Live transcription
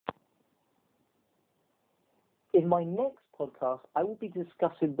In my next podcast, I will be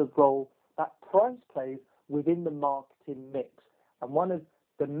discussing the role that price plays within the marketing mix and one of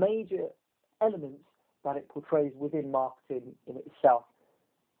the major elements that it portrays within marketing in itself.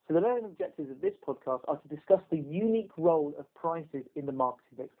 So the main objectives of this podcast are to discuss the unique role of prices in the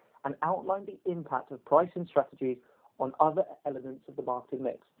marketing mix and outline the impact of pricing strategies on other elements of the marketing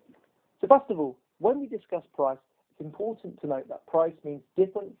mix. So first of all, when we discuss price, it's important to note that price means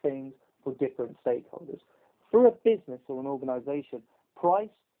different things for different stakeholders. For a business or an organization, price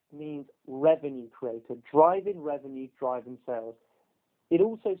means revenue creator, driving revenue, driving sales. It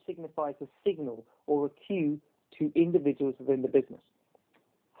also signifies a signal or a cue to individuals within the business.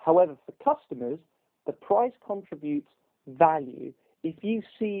 However, for customers, the price contributes value. If you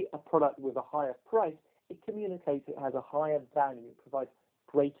see a product with a higher price, it communicates it has a higher value, it provides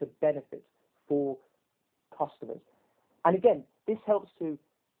greater benefits for customers. And again, this helps to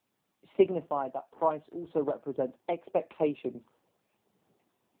signify that price also represents expectations.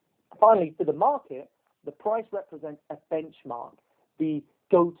 Finally, for the market, the price represents a benchmark, the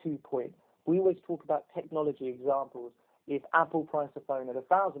go-to point. We always talk about technology examples. If Apple price a phone at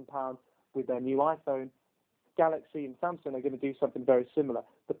 £1,000 with their new iPhone, Galaxy and Samsung are going to do something very similar.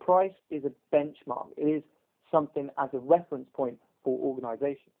 The price is a benchmark. It is something as a reference point for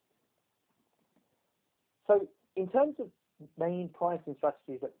organizations. So in terms of main pricing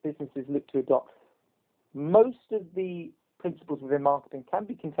strategies that businesses look to adopt, most of the principles within marketing can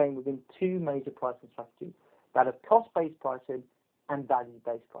be contained within two major pricing strategies, that of cost-based pricing and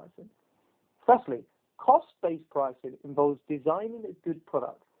value-based pricing. Firstly, cost-based pricing involves designing a good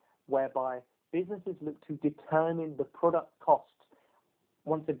product whereby businesses look to determine the product costs.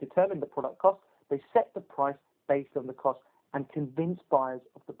 Once they've determined the product cost, they set the price based on the cost and convince buyers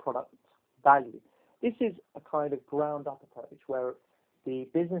of the product's value. This is a kind of ground-up approach where the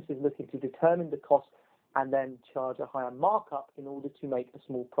business is looking to determine the cost and then charge a higher markup in order to make a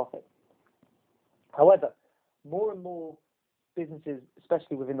small profit. However, more and more businesses,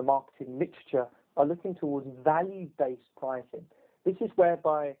 especially within the marketing literature, are looking towards value-based pricing. This is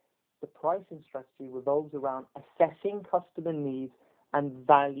whereby the pricing strategy revolves around assessing customer needs and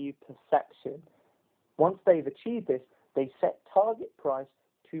value perception. Once they've achieved this, they set target price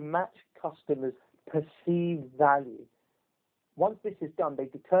to match customers' perceived value. Once this is done, they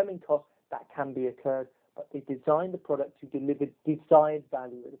determine costs that can be incurred, but they design the product to deliver desired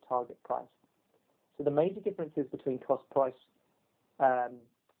value at a target price. So the major differences between cost-price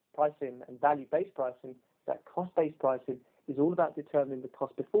pricing and value-based pricing, that cost-based pricing is all about determining the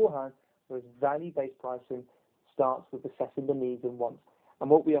cost beforehand, whereas value-based pricing starts with assessing the needs and wants. And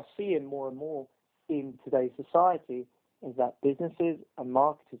what we are seeing more and more in today's society is that businesses and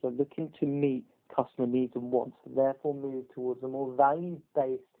marketers are looking to meet customer needs and wants, and therefore move towards a more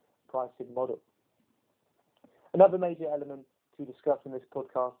value-based pricing model. Another major element to discuss in this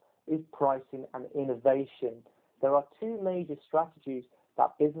podcast is pricing and innovation. There are two major strategies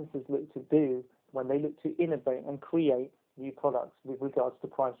that businesses look to do when they look to innovate and create new products with regards to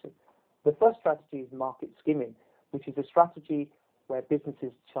pricing. The first strategy is market skimming, which is a strategy where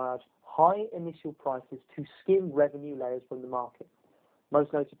businesses charge high initial prices to skim revenue layers from the market.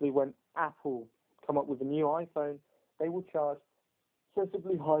 Most notably, when Apple come up with a new iPhone, they will charge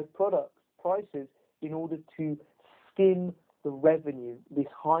excessively high product prices in order to skim the revenue. This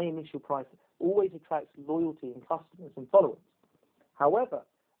high initial price always attracts loyalty in customers and followers. However,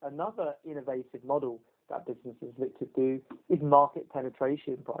 another innovative model that businesses look to do is market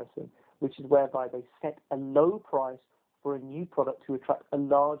penetration pricing, which is whereby they set a low price for a new product to attract a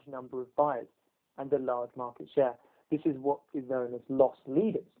large number of buyers and a large market share. This is what is known as loss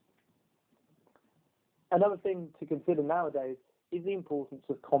leaders. Another thing to consider nowadays is the importance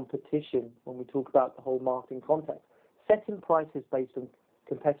of competition when we talk about the whole marketing context. Setting prices based on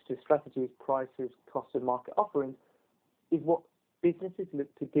competitive strategies, prices, costs, and market offerings is what businesses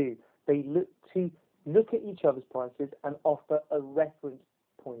look to do. They look at each other's prices and offer a reference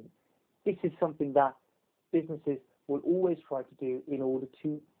point. This is something that businesses will always try to do in order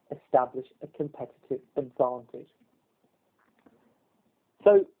to establish a competitive advantage.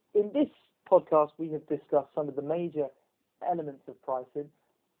 So in this podcast, we have discussed some of the major elements of pricing,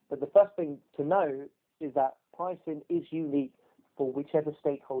 but the first thing to know is that pricing is unique for whichever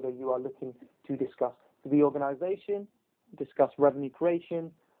stakeholder you are looking to discuss. For the organization, discuss revenue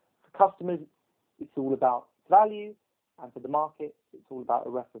creation. For customers, it's all about value, and for the market, it's all about a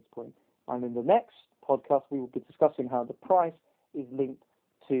reference point. And in the next podcast, we will be discussing how the price is linked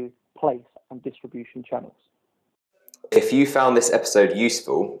to place and distribution channels. If you found this episode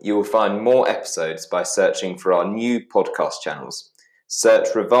useful, you will find more episodes by searching for our new podcast channels.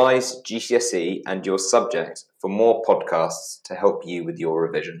 Search Revise GCSE and your subject for more podcasts to help you with your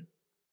revision.